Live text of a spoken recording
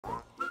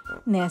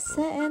Nesa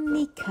and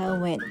Nika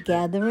went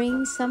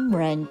gathering some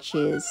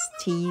branches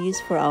to use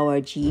for our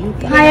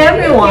JIYUKA. Hi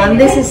everyone,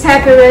 this is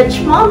Happy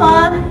Rich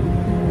Mama.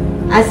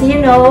 As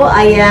you know,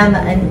 I am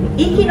an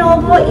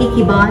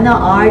ikebana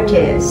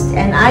artist,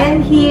 and I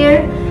am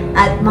here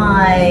at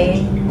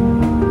my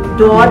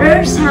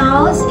daughter's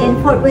house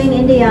in Fort Wayne,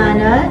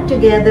 Indiana,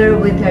 together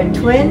with her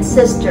twin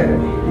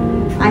sister.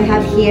 I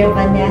have here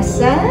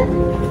Vanessa,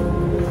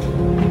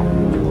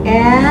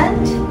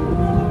 and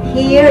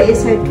here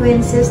is her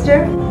twin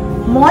sister,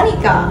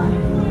 Monica.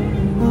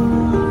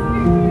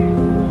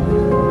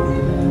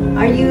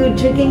 Are you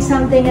drinking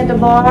something at the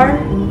bar?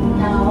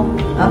 No.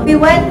 We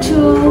went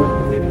to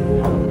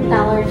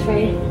Dollar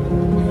Tree.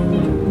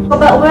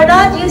 But we're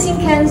not using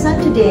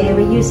Kensan today,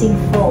 we're using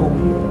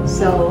foam.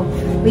 So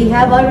we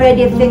have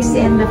already fixed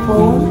in the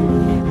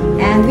foam,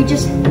 and we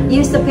just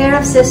used a pair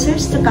of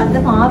scissors to cut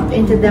them up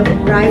into the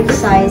right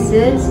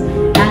sizes.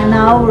 And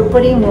now we're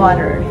putting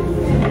water.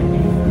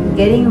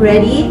 Getting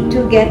ready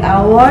to get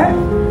our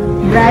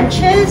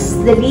branches,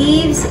 the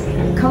leaves,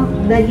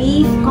 the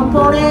leaf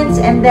components,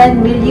 and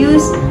then we'll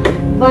use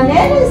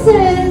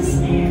Vanessa's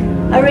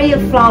array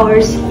of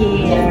flowers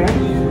here.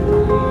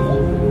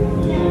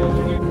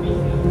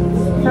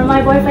 For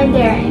my boyfriend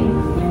Darren.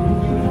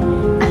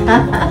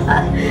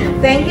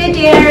 Thank you,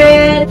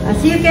 Darren.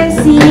 As you can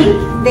see,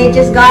 they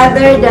just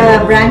gathered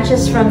the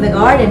branches from the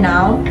garden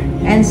now,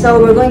 and so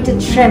we're going to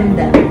trim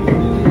them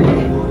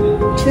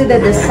to the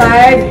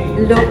desired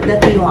look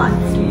that we want.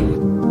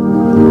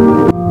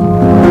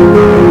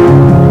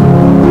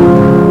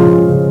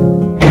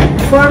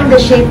 Form the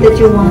shape that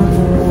you want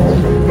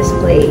to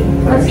display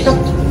first.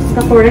 What's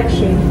the correct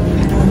shape?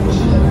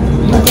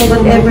 Okay,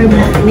 whatever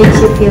makes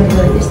you feel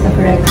good is the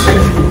correct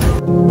shape.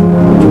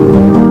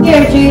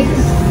 Here, Jude.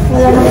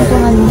 Wala naman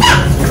itong ano.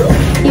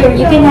 Here,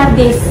 you can have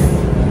this.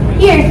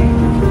 Here,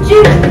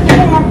 Jude, you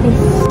can have this.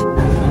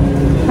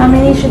 How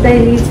many should I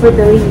leave for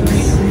the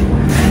leaves?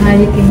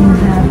 You can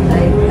have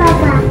like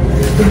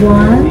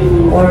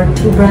 1 or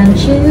 2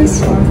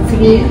 branches or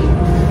 3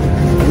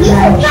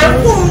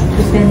 branches,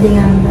 depending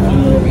on the.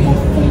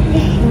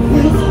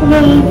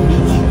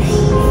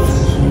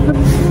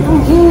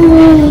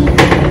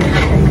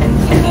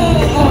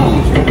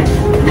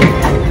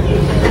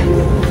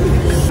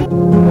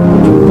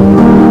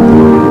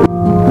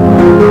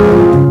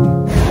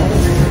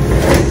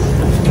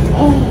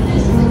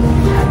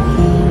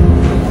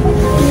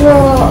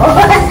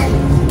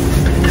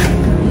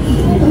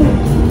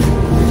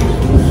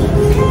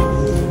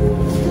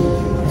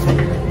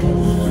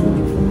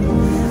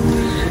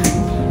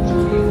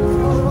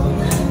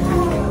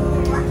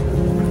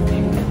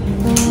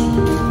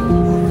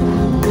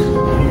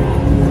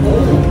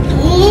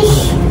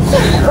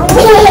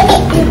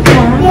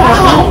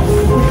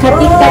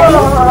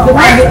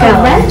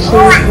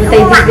 But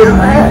I did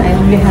mine. I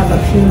only have a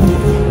few.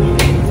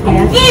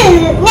 Yeah.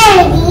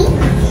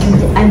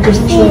 I'm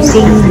just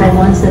choosing the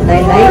ones that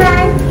I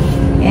like,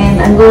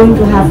 and I'm going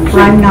to have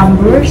prime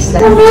numbers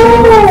like 2,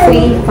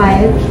 3,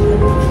 5.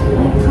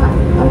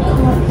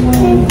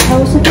 I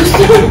was supposed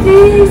to get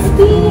this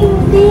thing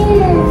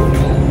there.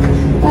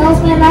 That was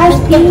my last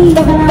thing.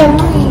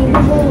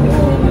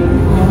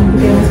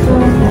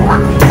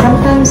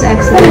 Sometimes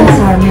accidents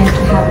are meant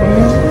to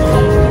happen,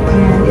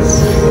 and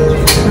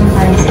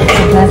sometimes it's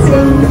a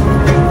blessing,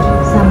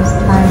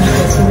 sometimes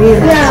it's a real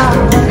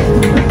accident.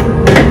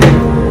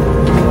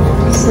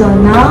 So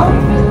now,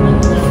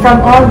 from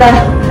all the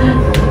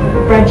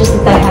branches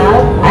that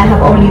I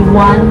have only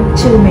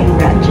 2 main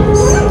branches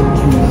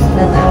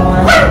that I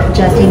want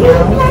jutting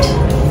out.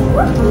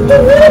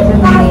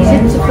 Is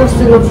it supposed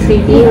to look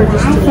pretty or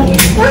just to look?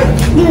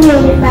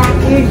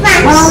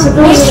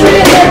 Make sure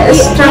that the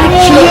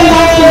structure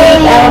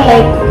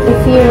like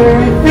if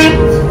you're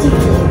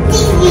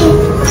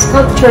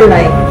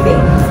sculpture-like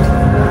thing,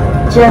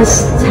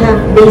 just have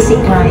basic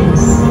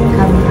lines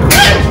coming out.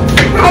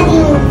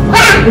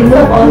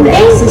 Remove all the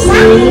excess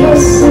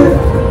leaves.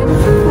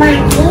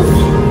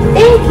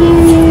 Thank you.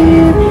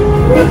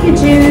 Thank you,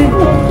 Jude.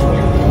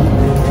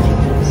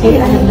 See, I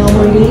have no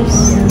more leaves.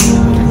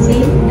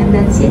 See, and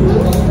that's it.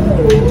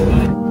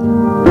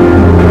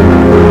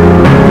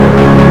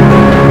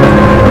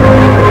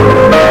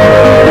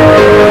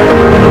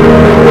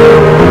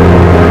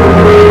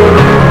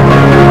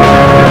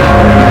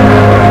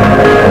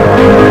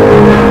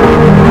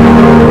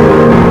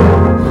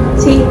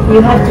 You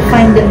have to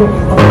find the look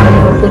of how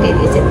you will put it.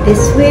 Is it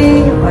this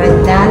way, or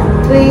that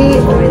way,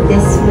 or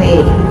this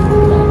way?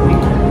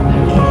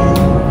 And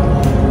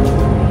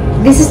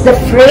this is the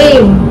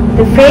frame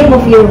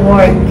of your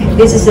work.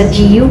 This is a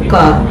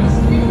JIYUKA.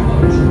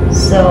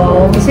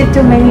 So, is it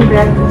too many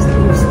branches to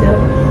use still?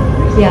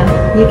 Yeah,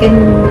 you can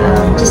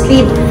just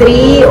leave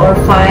 3 or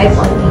 5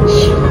 on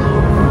each.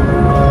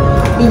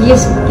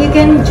 You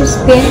can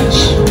just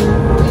pinch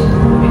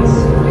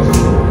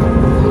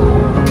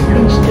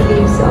the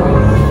leaves off.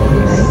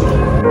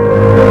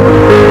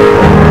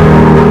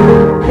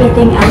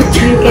 Anything else?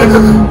 You can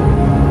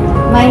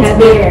Mine's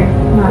there.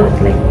 put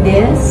like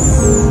this.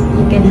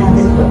 You can have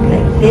it put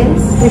like this.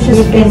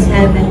 You can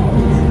have it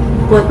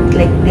put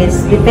like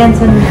this. Depends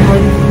on how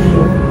you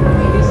feel.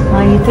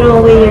 You throw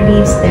away your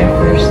leaves there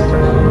first. I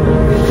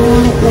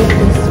want it like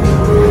this.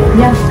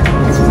 Yeah,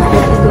 that's fine.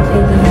 That's a good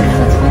idea.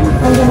 That's fine.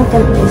 I'm gonna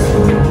cut this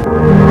one.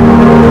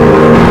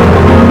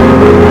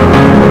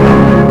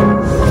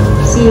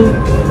 See,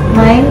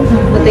 mine,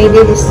 what I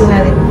did is to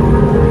have it,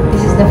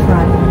 this is the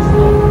front.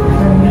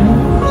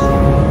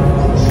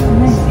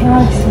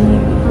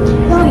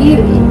 No,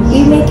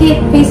 you make it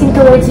facing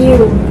towards you.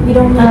 You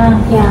don't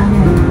need, yeah.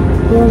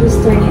 We'll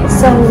just turn it.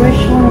 So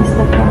which one is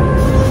the front?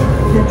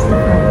 That's the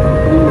front.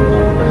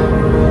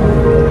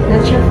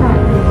 That's your front.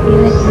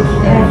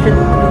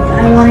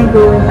 I want to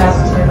go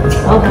backwards.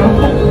 Okay.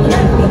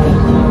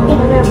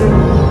 Whatever.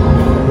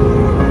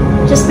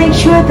 Just make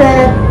sure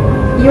that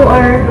you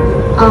are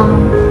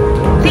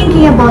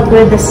thinking about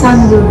where the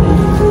sun will be.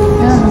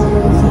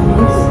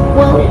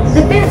 Well,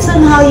 depends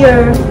on how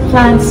your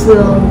plants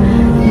will.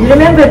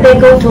 Remember, they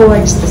go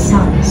towards the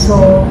sun.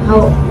 So,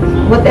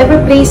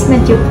 whatever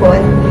placement you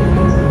put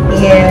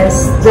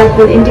is that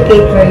will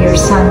indicate where your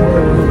sun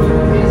will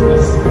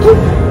be.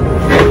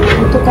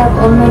 I took out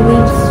all my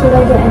leaves. Should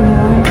I get any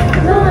more?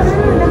 No,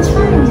 that's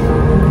fine.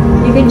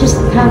 You can just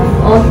have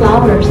all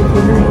flowers if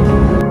you like.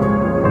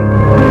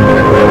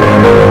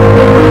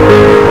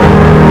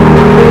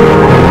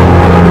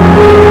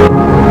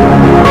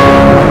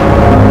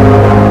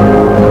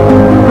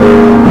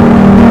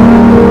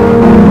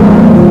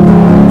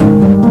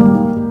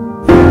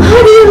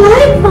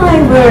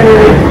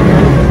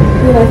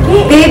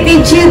 Baby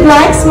Jude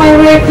likes my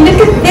work. Look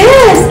at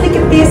this. Look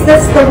at this.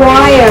 That's the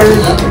wire.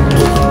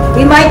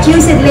 We might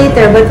use it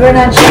later, but we're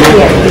not sure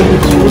yet, Baby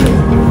Jude.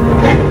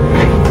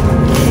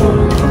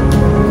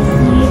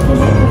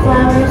 The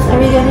flowers. Are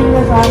we getting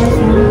the flowers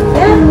now?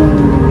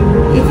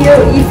 Yeah.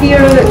 If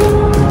your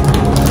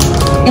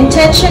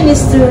intention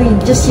is to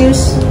just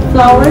use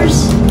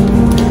flowers,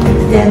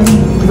 then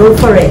go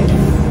for it.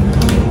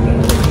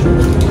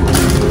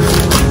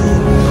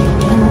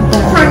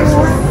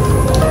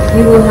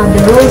 You will have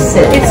the roses.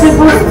 It's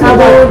supposed to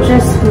go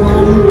just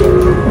one.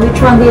 Which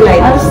one do you like?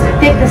 I'll just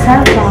take the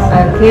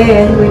sunflower.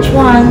 Okay, which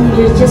one?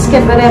 You just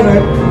get whatever.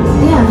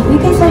 Yeah, we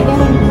can start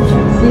getting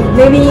pictures.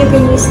 Maybe you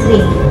can use 3.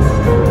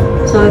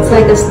 So it's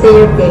like a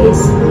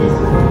staircase.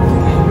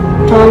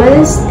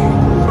 Tallest.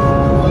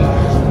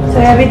 So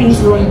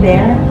everything's going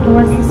there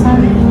towards the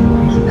sun?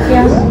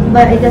 Yeah,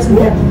 but it doesn't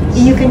have.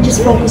 You can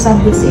just focus on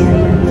this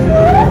area.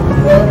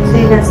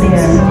 Say that's there.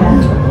 Yeah.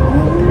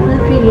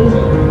 Not really.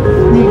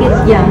 Make it,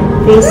 yeah,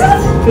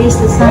 face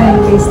the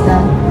sun, face the...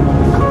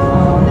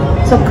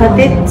 so cut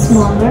it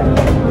smaller?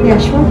 Yeah,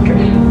 shorter.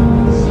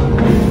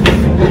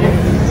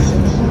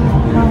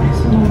 How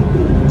small?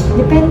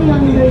 Depending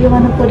on where you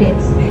want to put it.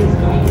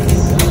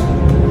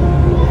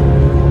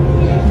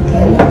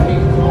 Okay.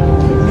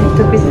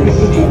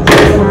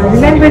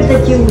 Remember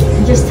that you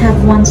just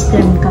have one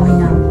stem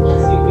coming out.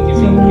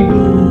 So maybe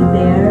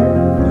there,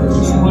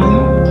 this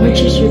one.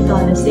 Which is your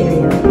tallest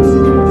area?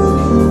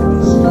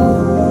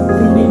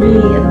 Maybe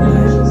at the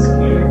back.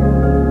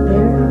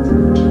 There.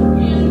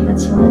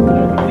 That's one.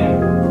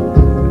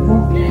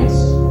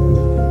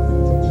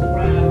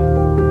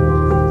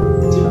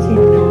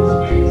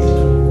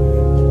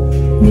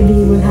 Maybe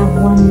you will have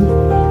one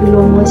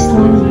lowest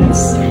one.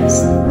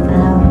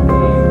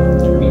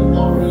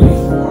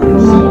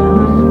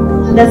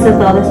 That's the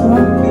tallest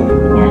one?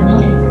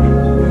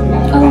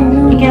 Yeah. Oh no.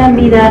 It cannot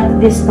be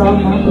this tall,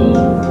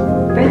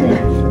 huh? Better.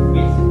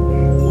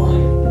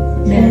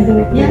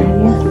 Yeah,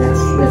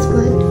 that's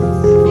good.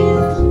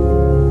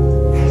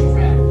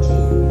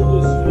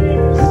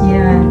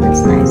 Yeah,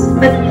 that's nice.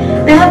 But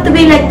they have to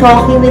be like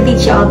talking with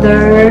each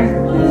other.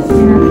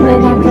 They're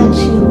not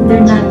touching.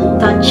 They're not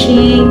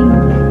touching.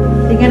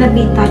 They're gonna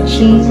be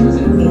touching.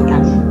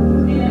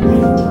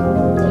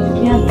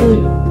 You have to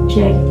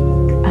check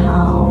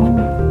how.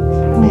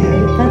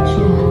 They're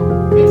touching.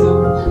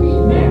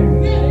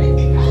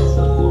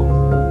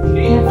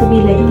 They have to be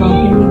like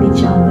talking with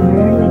each other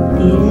like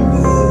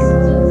this.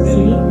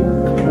 See?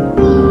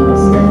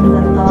 And then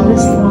the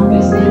tallest one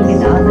is with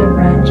the other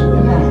branch at the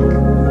back.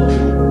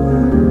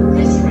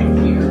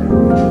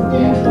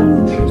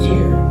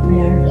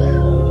 There.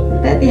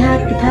 But it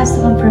has to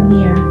come from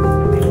here.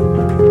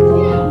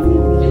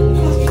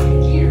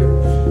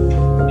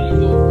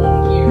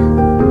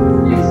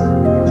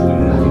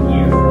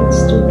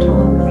 It's too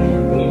tall.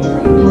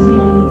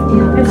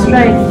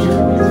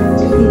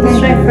 Let's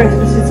try first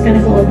because it's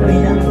gonna go all the way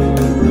down.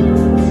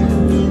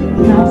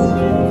 No?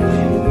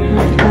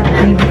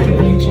 Maybe 2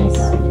 inches.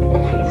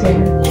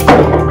 There.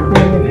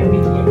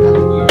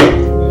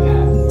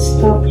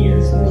 Stop here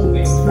so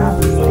it's not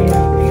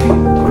there.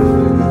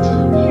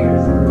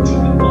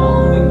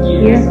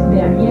 Here?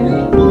 There.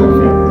 Yeah.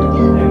 Perfect.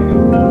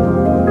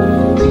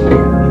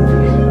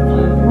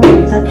 Oh,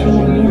 touching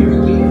again.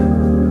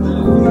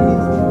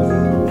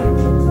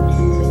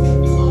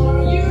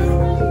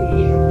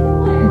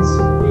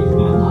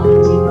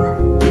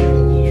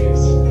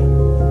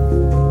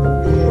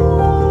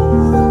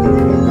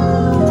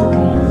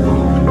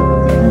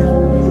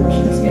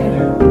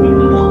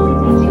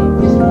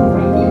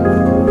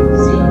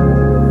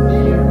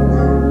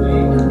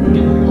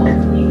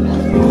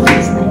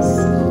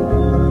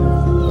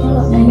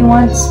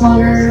 want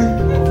smaller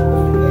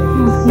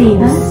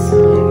leaves?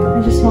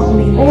 I just want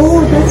leaves.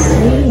 Oh, that's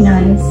really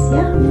nice.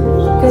 Yeah.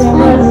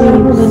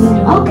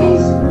 Okay,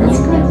 that's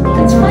good.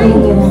 That's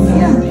fine.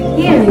 Yeah.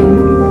 Here.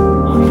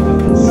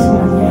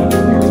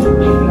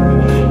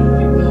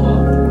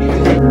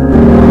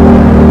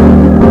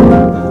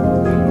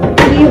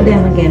 Three of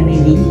them again,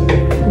 maybe.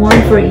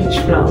 One for each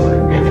flower.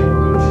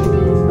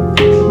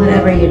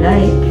 Whatever you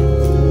like.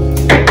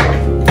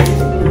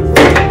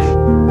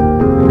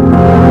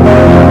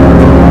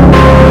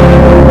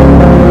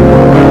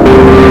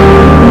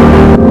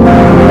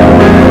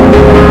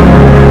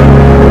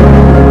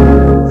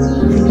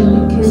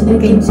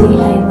 Say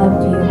I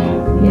love you.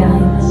 Yeah. I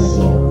love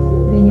you.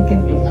 Then you can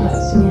pick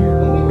this. Yeah.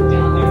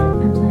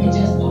 I'm planning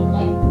to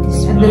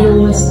And the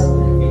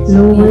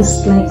lowest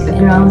like the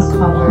ground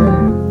cover.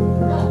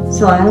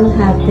 So I'll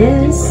have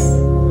this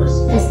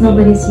because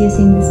nobody's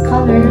using this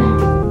color.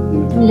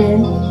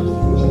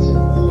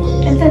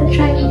 And then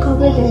try to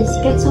cover this.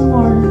 Get some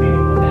more.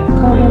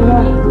 cover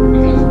what?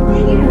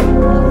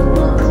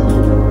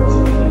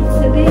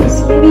 The base.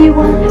 Maybe you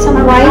want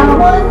some white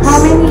ones. How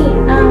many?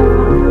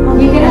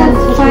 You can have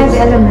 5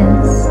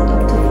 elements.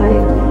 Up to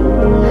 5.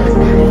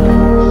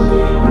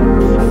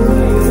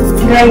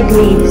 Dried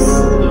leaves.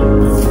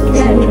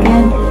 Yeah, you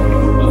can.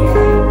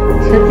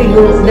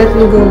 That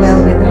will go well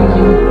with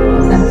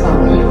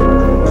sunflower.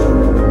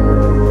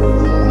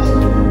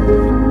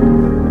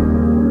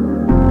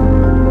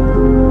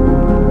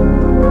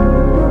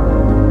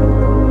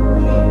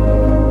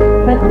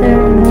 But they're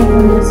not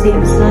on the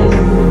same side.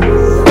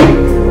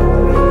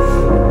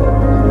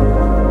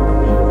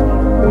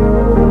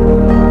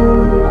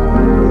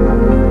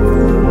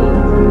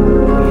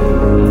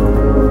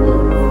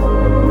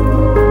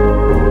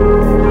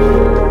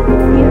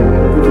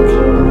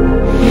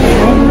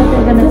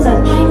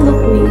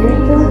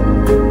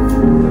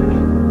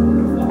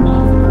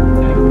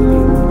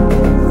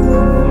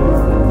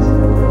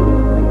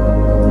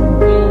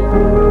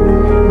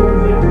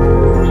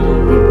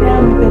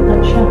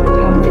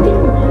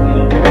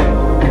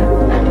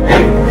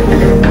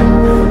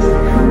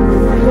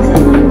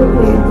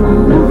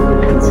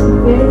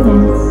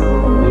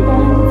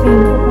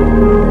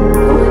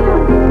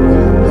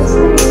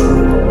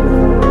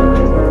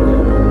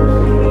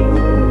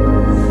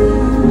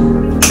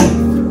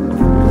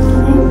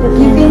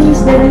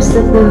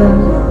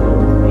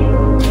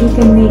 You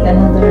can make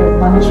another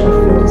bunch of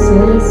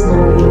roses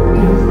going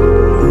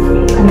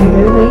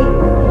another way,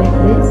 like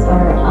this,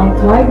 or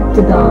outward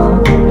to the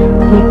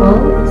people.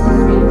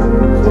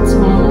 That's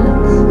why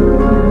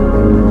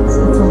it's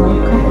a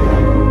welcome.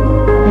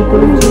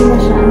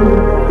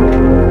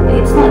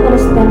 It's not gonna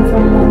stem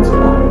from one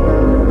spot.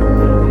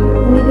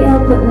 Maybe I'll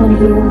put one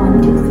here,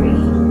 1, 2, 3.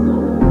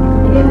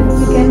 Yes,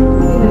 you can.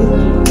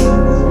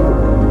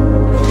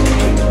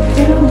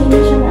 Pero hindi na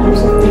siya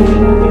na-absorb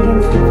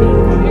against the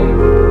paper.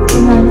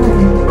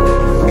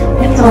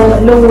 Ito,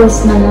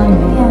 lowest na lang.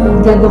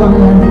 Gagawa na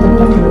lang ito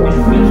tatlo.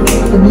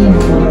 Pag yun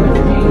ito.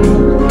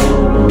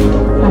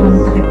 Parang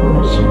takip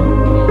mo siya.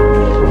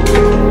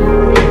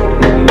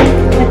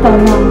 Ito,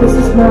 no, this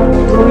is not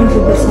going to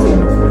the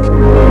side.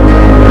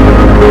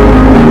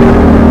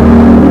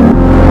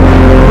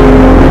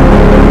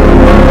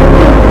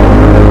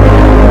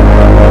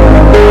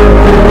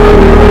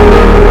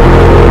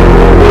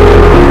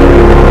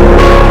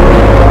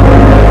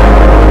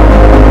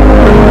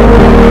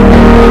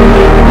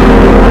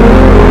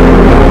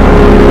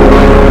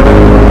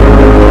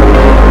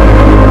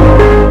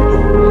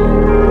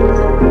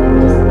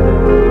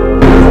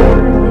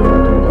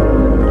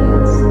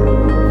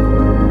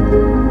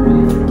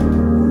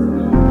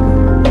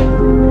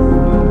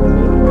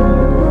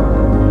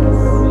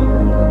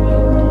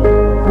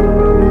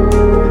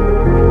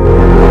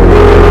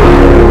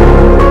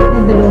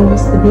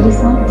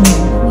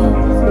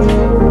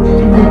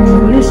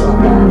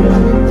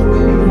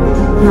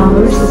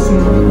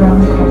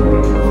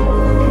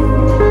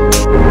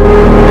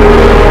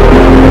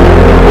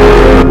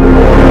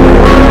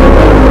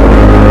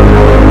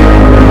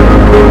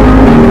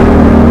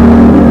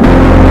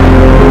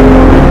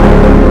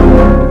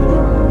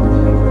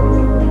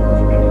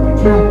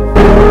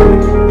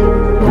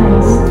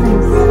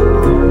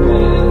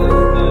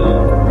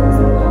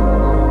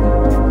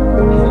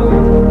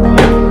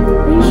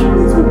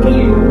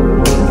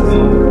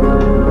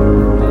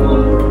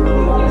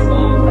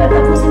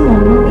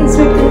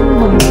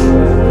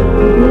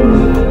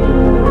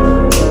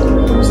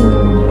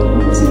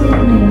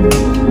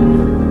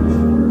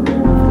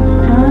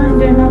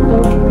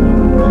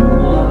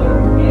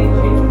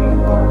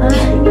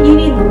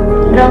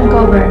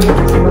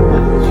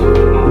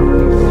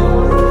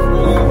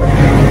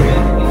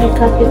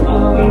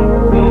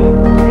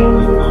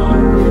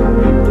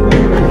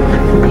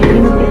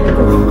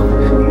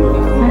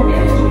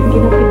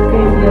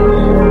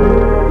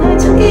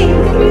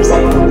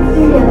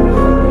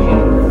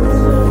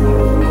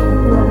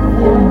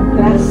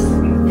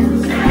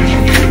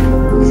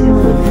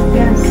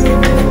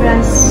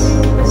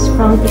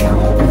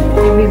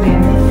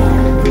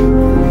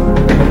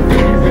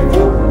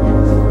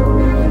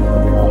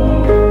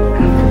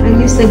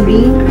 the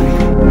green.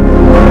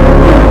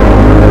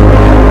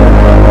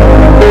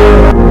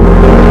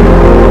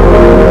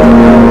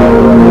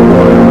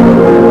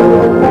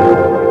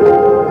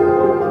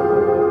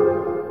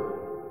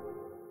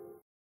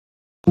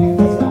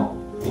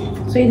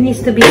 So it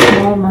needs to be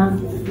small, ma.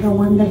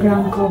 The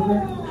ground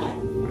cover.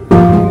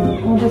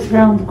 Oh, this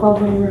ground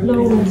cover. No. I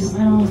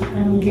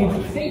don't get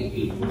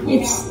it.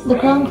 It's the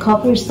ground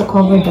covers to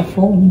cover the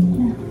foam.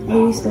 Yeah, I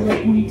use the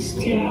wet ones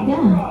too.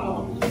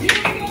 Yeah.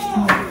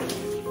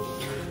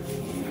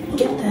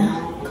 Get the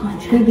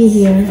contrast. Maybe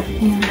here.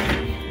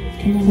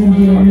 Yeah. And then And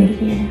here. over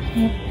here.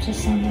 Yep,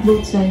 just on that.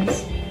 Both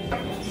sides.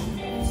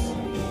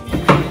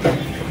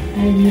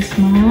 I use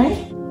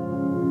my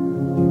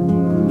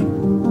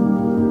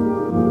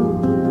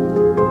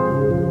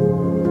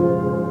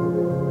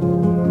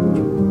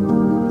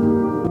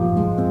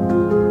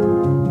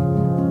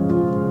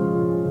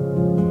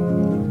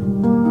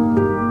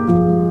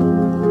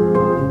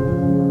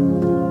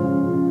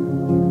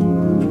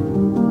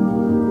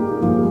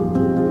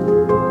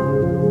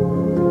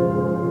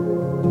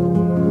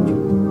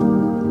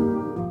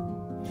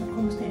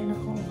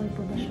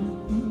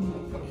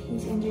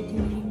He's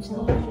entertaining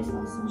himself. It's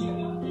awesome.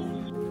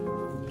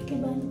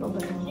 Ikebana pa ba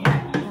ito?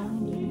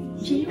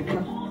 JIYUKA.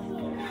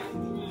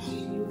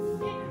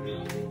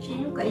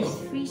 JIYUKA is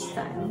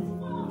freestyle.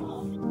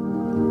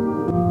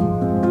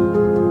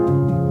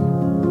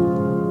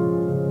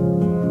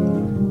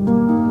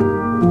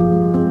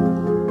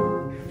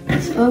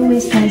 It's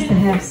always nice to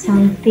have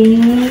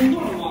something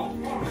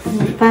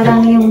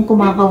parang yung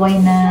kumakaway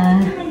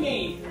na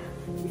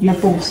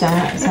pusa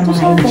sa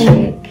mga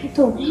incheck.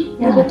 Ito.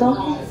 Yeah.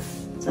 Ito.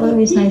 It's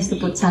always nice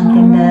to put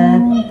something that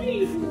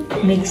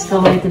makes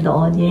kaway to the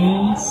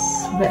audience.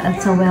 But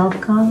it's a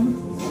welcome.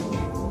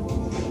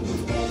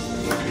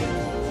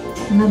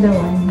 Another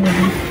one,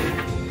 maybe.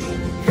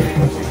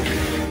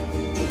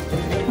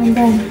 I'm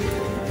done.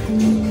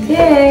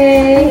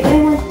 Yay! I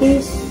want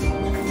this.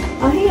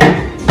 Oh, here.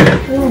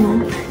 Ayun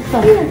na.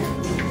 Ito. Here.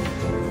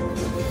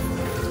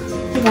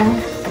 Diba?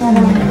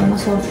 Parang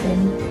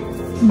masoften.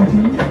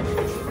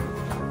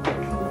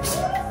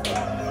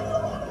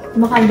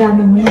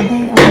 Makadami mo yan.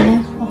 Okay, okay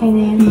na. Okay na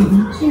yan.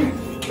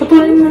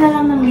 Putulin mo na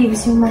lang ng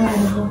leaves yung mga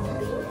ano ko.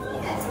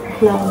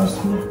 Flowers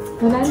mo.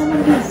 Wala naman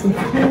busy.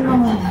 Yung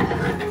mga...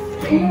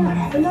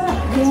 Wala.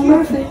 It's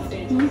perfect.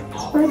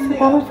 It's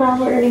perfect. Parang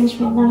flower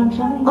arrangement na lang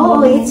siya.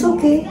 Oh, it's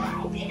okay.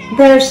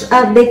 There's,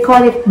 they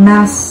call it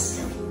nas.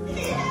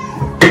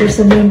 There's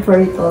a name for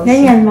it also.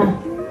 Ganyan ma.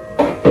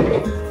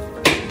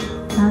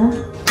 Huh?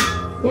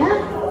 Yeah,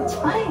 it's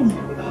fine.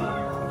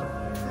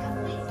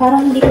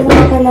 Parang hindi ko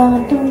na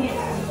kailangan ito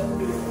eh.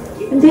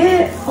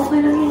 Hindi, okay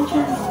lang yan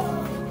siya.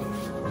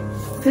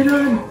 Pero,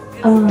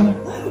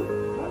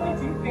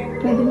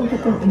 pwede mo ba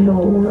itong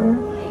i-lower?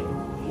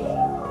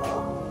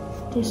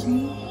 This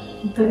one.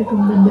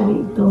 Itong banda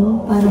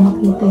rito, para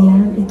makita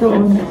yan.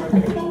 Ito,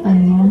 natakpan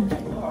niya.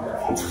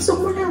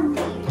 Susok mo lang.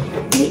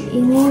 Hindi,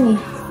 yun yan eh.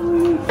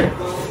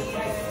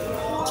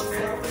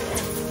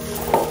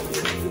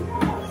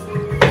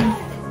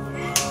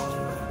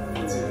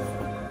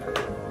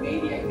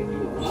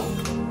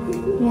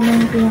 Yan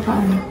ang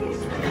pinaka-ano.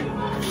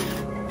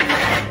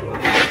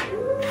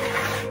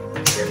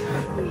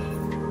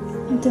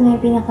 Ito na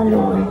yung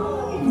pinaka-lower.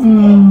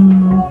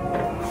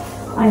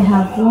 I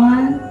have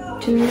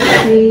 1, 2,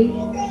 3,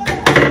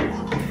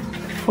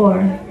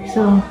 4.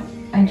 So,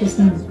 I just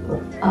need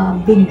a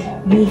big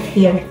leaf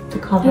here to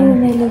cover.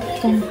 Ayun, may leaf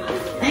ka.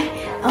 Ay,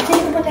 okay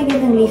na ba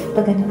lagyan ng leaf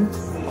pa ganun?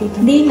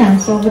 Dito. Hindi na,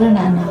 sobra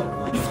na ano.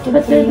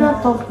 But they're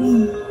not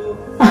talking.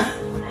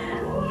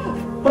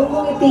 Pag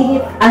mong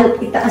ipihit,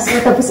 itaas mo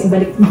tapos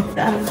ibalik mo.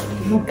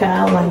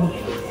 Magkaaway.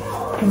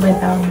 Ano ba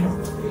tawag mo?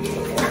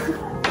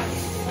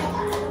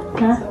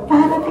 Ha?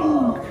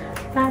 Paharapin.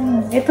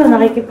 Paano? Ito,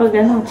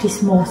 nakikipag ano,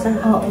 chismosa.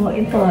 Oo,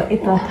 ito.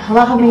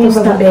 Hawakan mo yung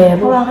baba.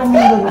 Hawakan mo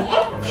yung baba.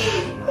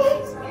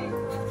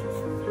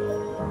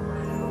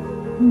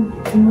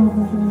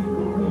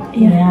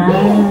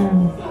 Yan.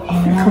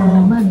 Ikaw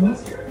naman, no?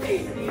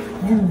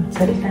 Yan,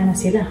 salita na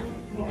sila.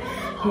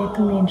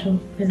 Ito medyo,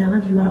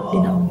 kailangan marap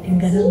din akong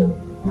tinggalan.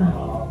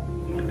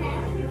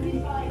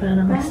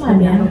 Parang mas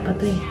namiyaro pa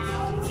ito eh.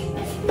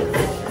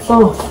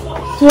 Oh.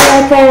 Do you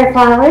like our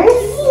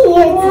flowers?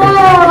 Yes.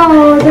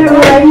 Wow, they're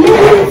all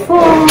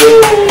beautiful.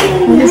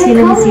 Let me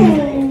see.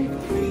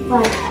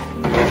 What?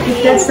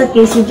 If that's the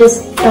case, you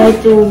just try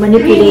to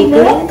manipulate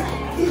it.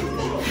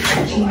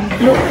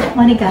 Look,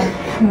 Monica.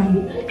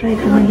 Try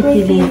to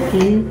manipulate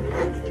it.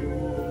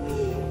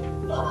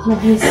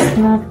 But he's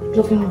not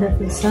looking at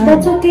the sun.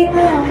 That's okay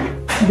now.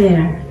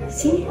 There.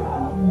 See?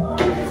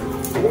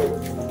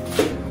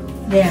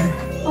 There.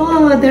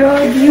 Oh, they're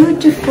all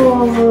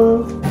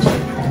beautiful.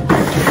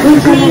 We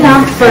clean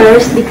up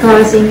first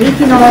because in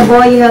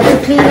Ikinobo, you have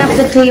to clean up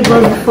the table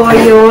before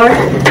your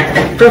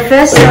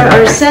professor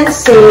or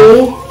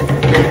sensei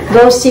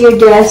goes to your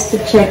desk to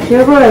check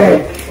your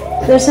work.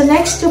 There's an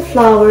extra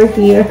flower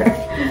here.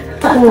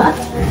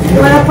 You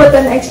wanna put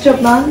an extra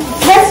bun?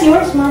 That's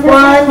yours, Mother.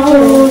 1,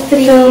 2,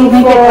 3, So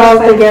make it 4, all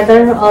 5. together.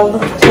 All so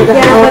that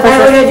Yeah, all but of us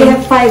I already are-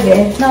 have 5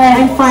 eh. No,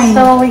 I'm fine.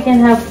 So we can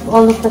have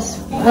all of us.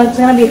 It's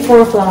gonna be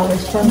 4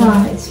 flowers. For No,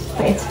 me.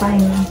 it's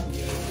fine.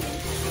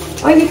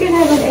 Or you can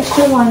have an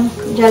extra one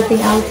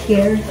jutting out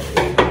here.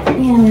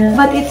 Yeah.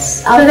 But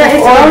it's out So that of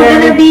it's all order.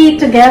 gonna be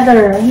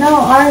together. No,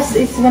 ours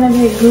it's gonna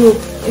be a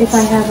group. If I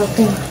have a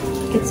pink.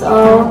 It's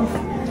all.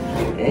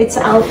 It's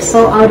out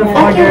so out of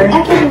Yeah. order.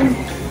 I can.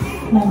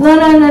 No.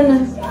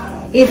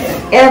 If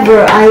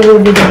ever I will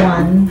be the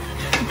one,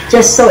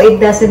 just so it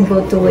doesn't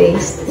go to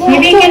waste.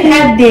 Maybe you can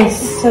add this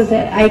so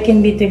that I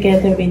can be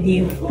together with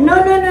you. No.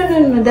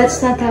 That's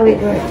not how it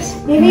works.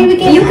 Maybe we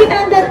can. You can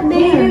add that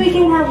there. Maybe we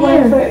can have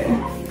Here. one for.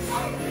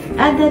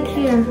 Add that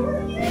here.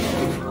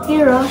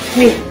 Here, oh.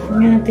 Wait, I'm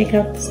gonna take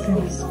out the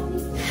stems.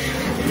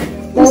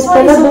 This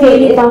one is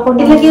okay.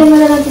 Ilagyan mo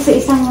na lang ito sa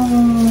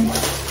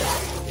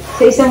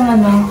isang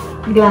ano,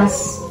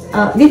 glass.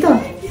 Dito.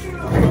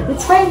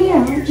 It's fine here.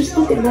 Just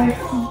put it there.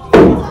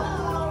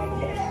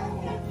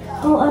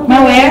 Oh,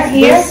 Now where?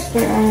 Here? Yes,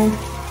 for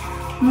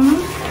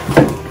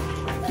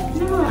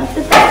No, at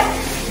the top.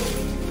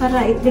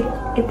 Para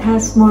it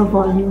has more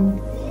volume.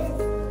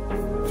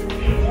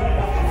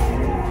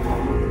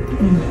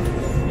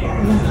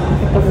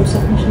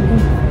 Pag-usap na siya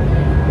doon.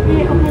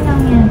 Eh, okay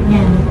lang yan.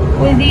 Yan.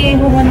 Pwede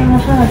humano na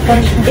siya.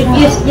 Nag-polish na It siya.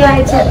 gives, yeah,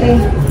 it's okay.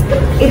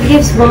 It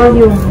gives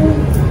volume.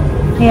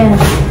 Yan.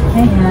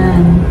 Ay.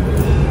 Yan.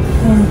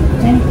 Yan.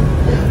 Ay.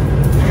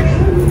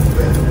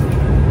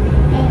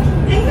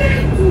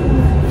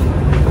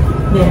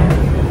 There.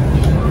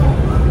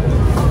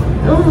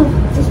 Oh,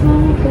 this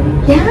one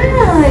okay?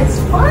 Yeah, it's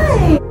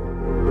fine.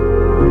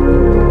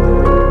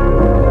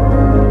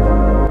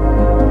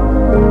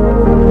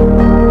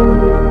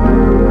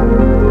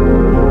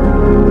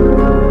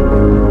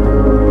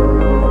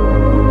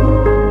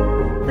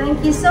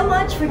 Thank you so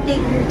much for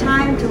taking your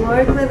time to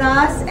work with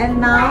us.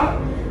 And now,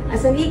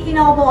 as an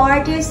Ikinobo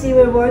artist, we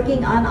were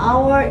working on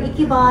our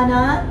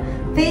ikebana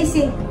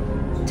facing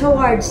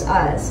towards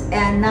us.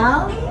 And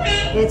now,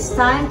 it's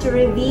time to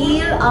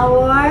reveal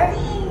our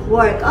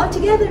work. All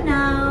together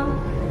now.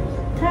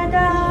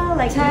 Ta-da!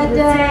 Like you would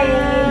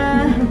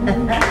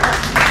Ta-da!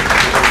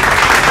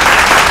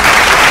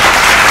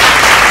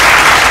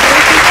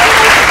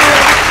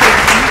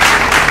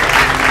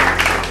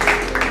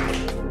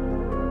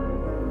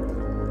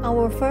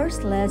 Our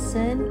first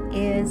lesson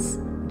is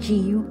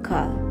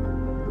JIYUKA,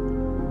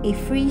 a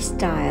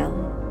freestyle.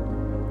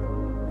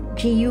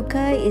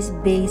 JIYUKA is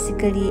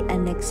basically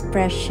an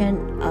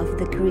expression of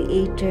the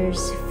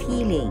creator's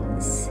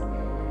feelings.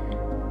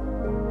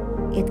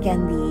 It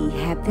can be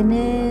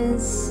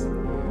happiness,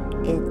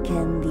 it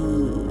can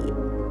be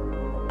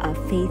a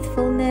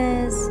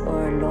faithfulness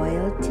or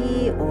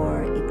loyalty,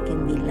 or it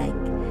can be like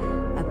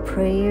a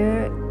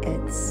prayer.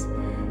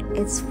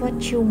 It's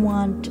what you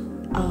want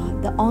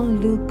the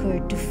onlooker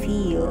to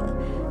feel,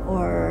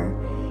 or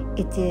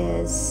it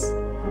is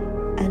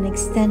an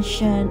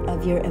extension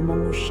of your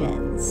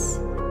emotions.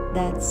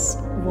 That's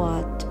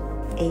what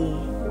a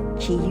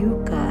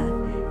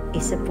JIYUKA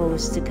is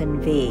supposed to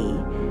convey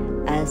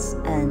as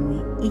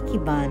an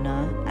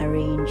ikebana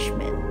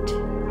arrangement.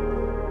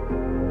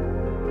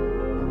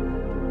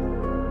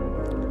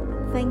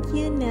 Thank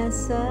you,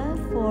 Nesa,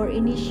 for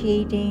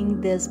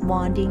initiating this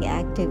bonding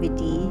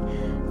activity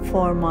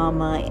for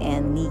Mama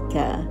and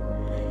Nika.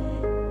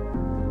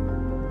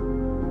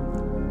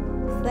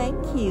 Thank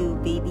you,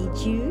 baby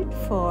Jude,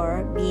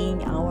 for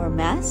being our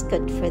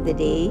mascot for the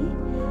day.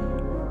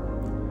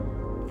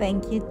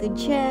 Thank you to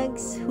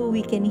Jegs, who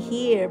we can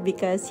hear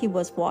because he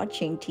was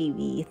watching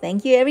TV.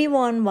 Thank you,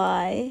 everyone.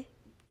 Bye.